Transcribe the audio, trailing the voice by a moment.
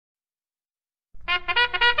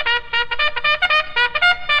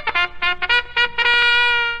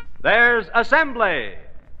There's Assembly.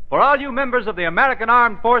 For all you members of the American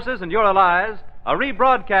Armed Forces and your allies, a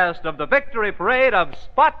rebroadcast of the victory parade of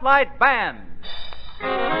Spotlight Band.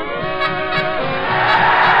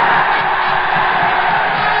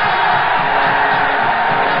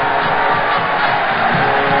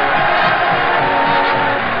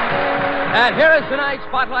 And here is tonight's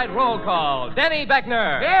Spotlight roll call. Denny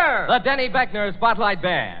Beckner. Here. The Denny Beckner Spotlight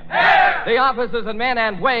Band. Here. The officers and men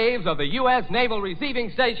and waves of the U.S. Naval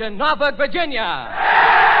Receiving Station, Norfolk, Virginia.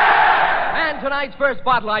 Here. And tonight's first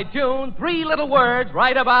Spotlight tune, three little words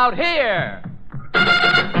right about here.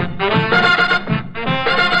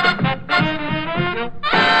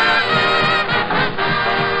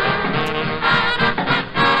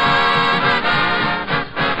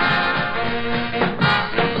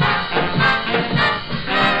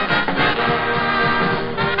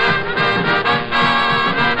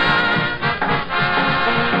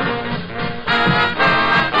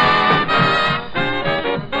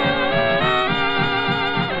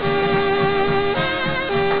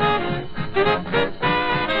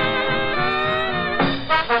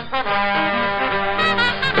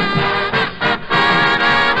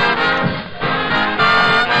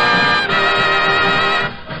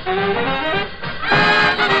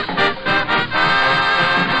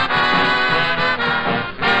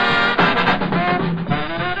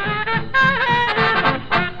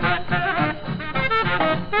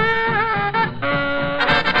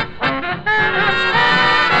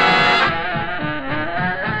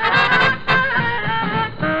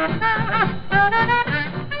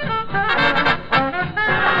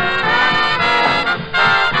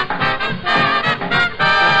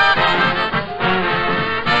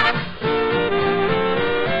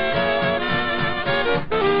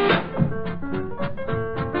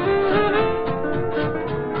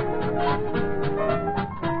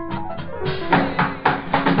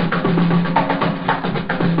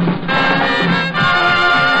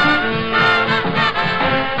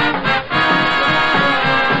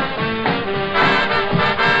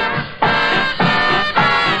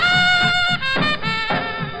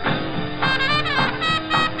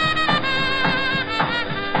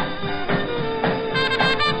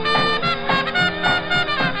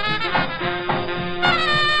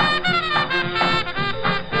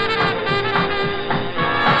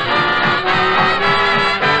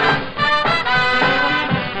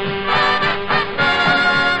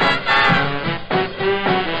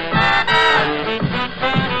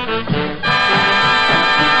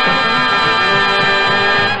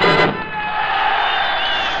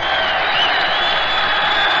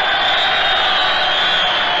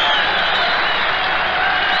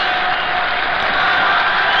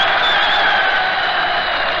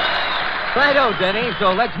 Righto, Denny,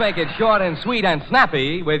 so let's make it short and sweet and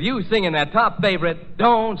snappy with you singing that top favorite,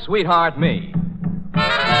 Don't Sweetheart Me.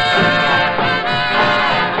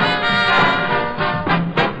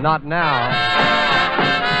 Not now.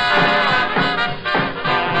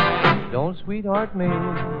 Don't sweetheart me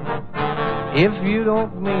if you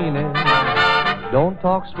don't mean it. Don't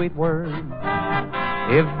talk sweet words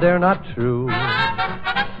if they're not true.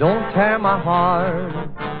 Don't tear my heart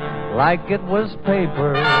like it was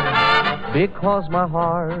paper, because my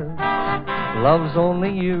heart loves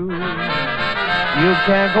only you. You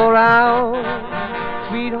can't go around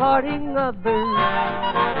sweethearting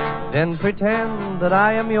others, then pretend that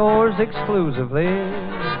I am yours exclusively.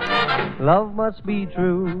 Love must be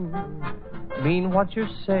true, mean what you're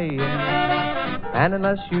saying, and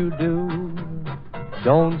unless you do,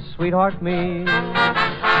 don't sweetheart me.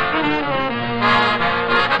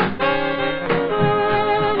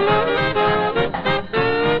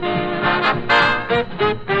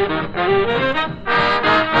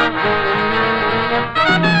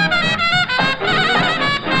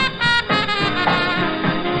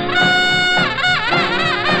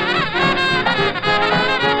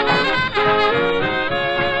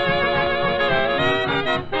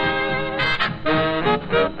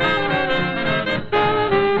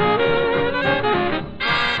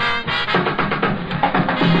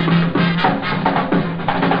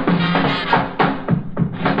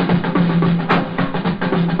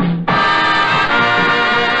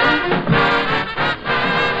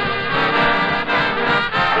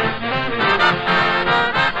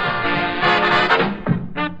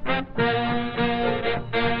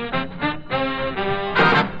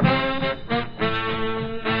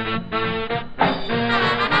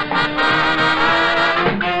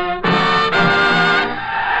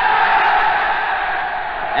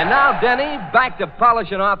 And now, Denny, back to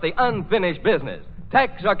polishing off the unfinished business.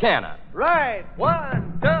 Texarkana. Right.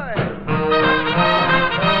 1, 2.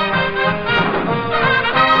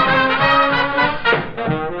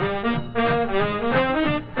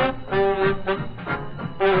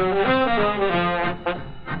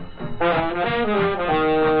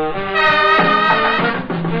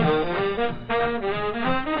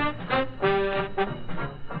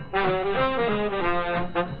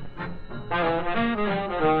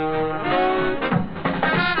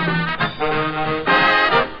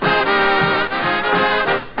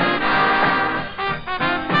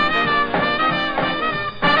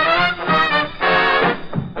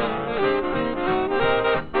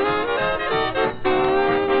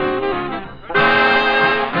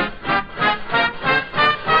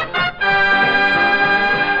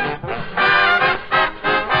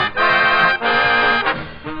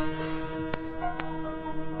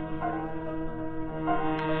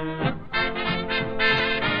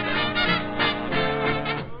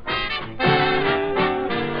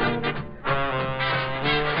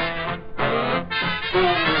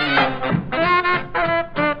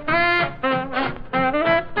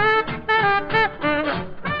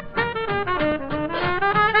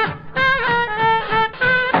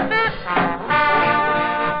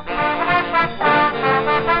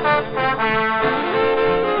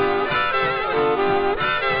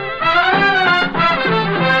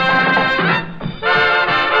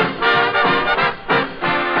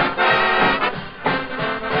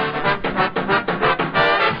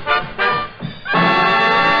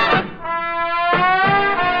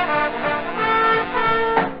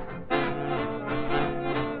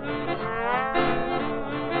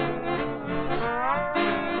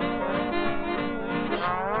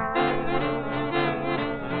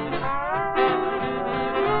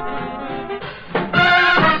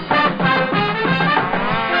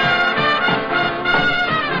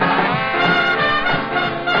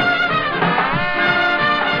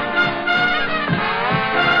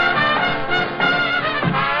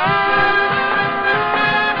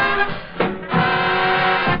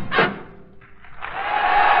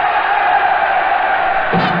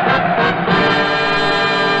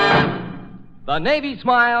 The Navy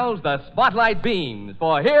smiles, the spotlight beams,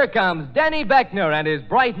 for here comes Denny Beckner and his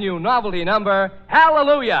bright new novelty number,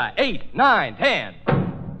 Hallelujah, 8, 9, 10.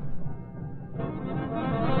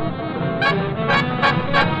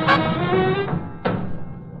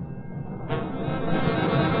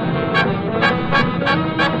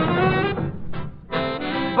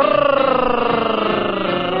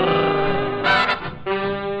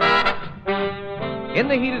 In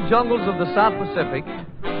the heated jungles of the South Pacific,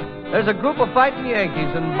 there's a group of fighting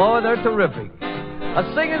Yankees, and boy, they're terrific. A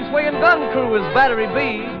singing, swinging gun crew is Battery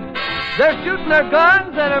B. They're shooting their guns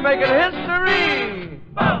and they're making history.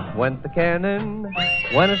 Went the cannon,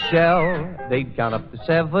 went a shell. They'd count up to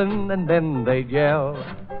 7 and then they'd yell,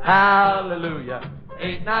 Hallelujah,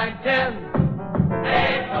 8, 9, 10.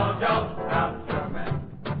 Ain't no joke, I'm sure,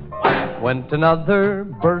 man. Went another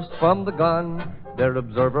burst from the gun. Their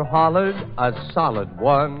observer hollered a solid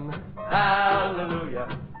 1. Hallelujah,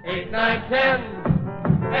 8, 9, 10.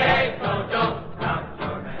 Ain't no joke, I'm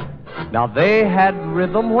sure, man. Now they had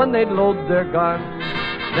rhythm when they'd load their guns.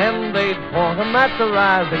 Then they'd point 'em at the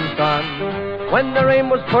rising sun. When their aim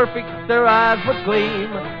was perfect, their eyes would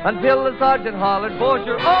gleam, until the sergeant hollered, "Boys,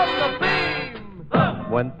 you're on the beam!"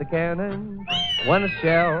 Went the cannon, went a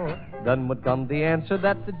shell. Then would come the answer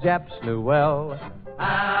that the Japs knew well.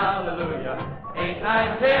 Hallelujah, 8,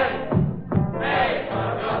 9, 10. Hey,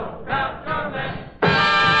 go, count your men.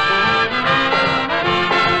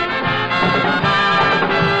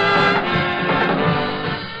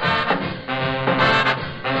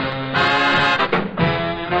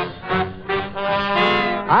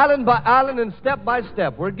 Island by island and step by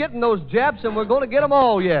step, we're getting those Japs, and we're going to get them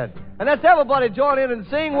all yet. And that's everybody join in and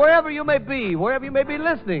sing wherever you may be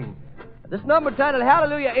listening. This number titled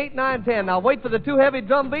Hallelujah 8, 9, 10. Now wait for the 2 heavy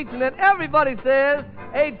drum beats, and then everybody says,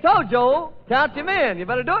 "Hey, Tojo, count your men." You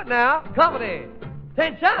better do it now. Company,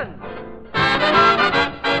 attention.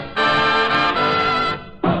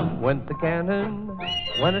 Went the cannon,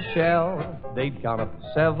 went a shell. They'd count up to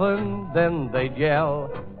 7, then they'd yell,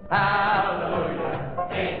 Hallelujah,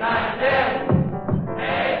 8, 9, 10.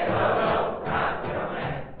 Hey, Tojo, count your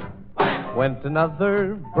men. Went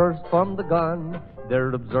another burst from the gun. Their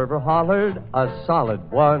observer hollered a solid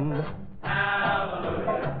 1.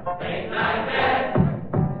 Hallelujah, 8, 9,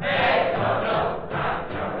 10. Hey, Tojo,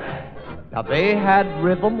 count your men. Now they had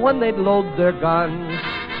rhythm when they'd load their guns.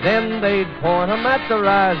 Then they'd point 'em at the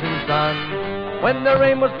rising sun. When their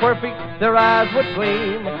aim was perfect, their eyes would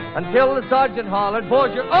gleam, until the sergeant hollered,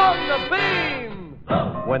 "Boys, you're on the beam!"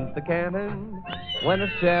 went the cannon, went a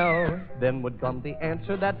shell. Then would come the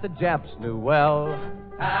answer that the Japs knew well.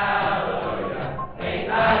 Hallelujah, ain't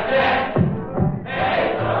I dead?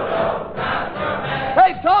 Hey, Toto, count your men.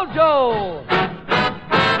 Hey, Tojo!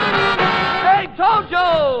 Hey,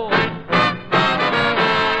 Tojo!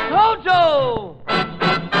 Tojo!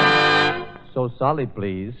 So, Solly,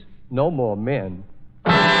 please, no more men.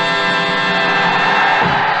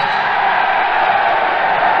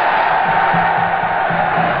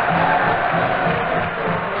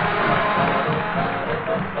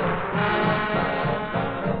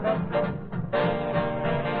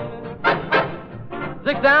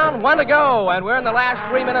 Six down, one to go, and we're in the last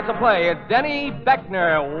 3 minutes of play. It's Denny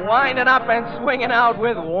Beckner winding up and swinging out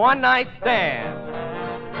with one night stand.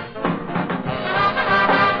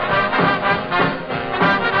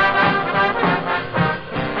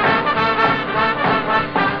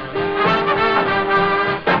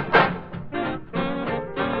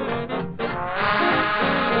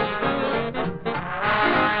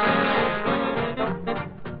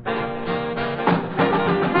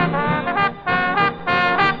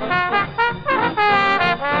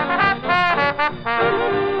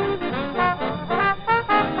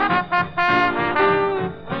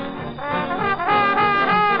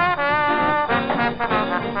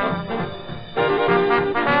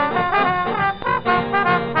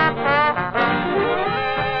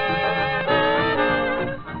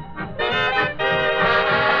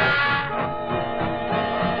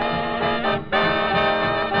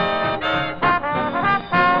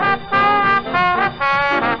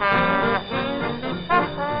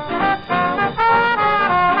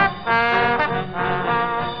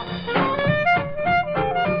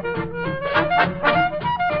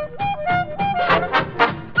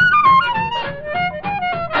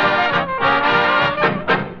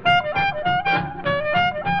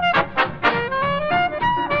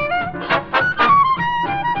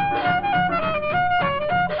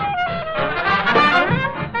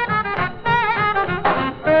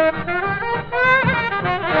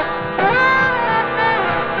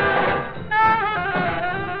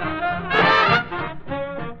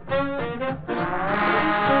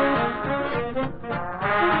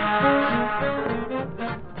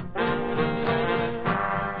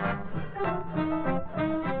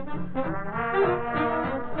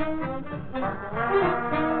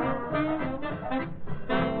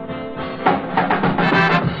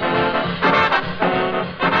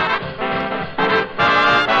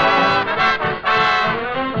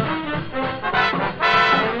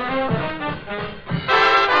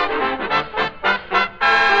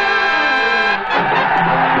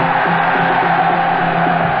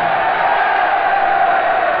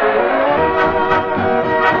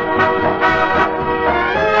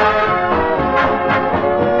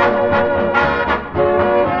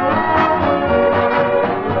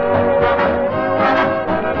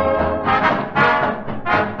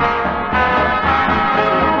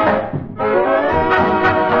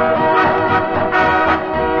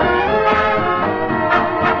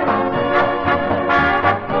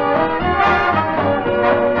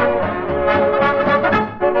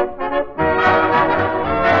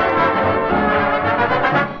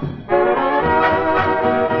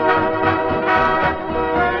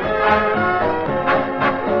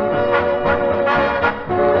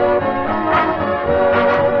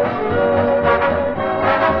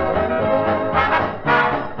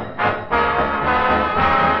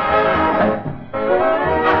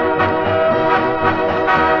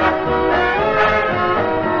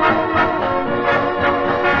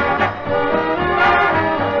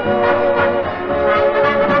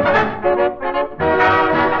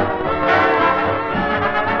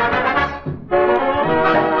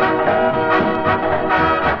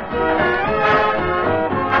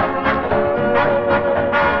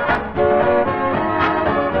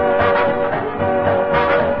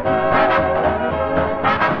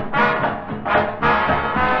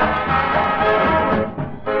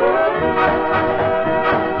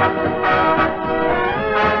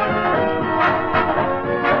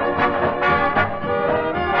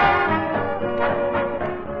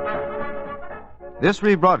 This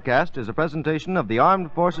rebroadcast is a presentation of the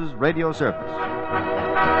Armed Forces Radio Service.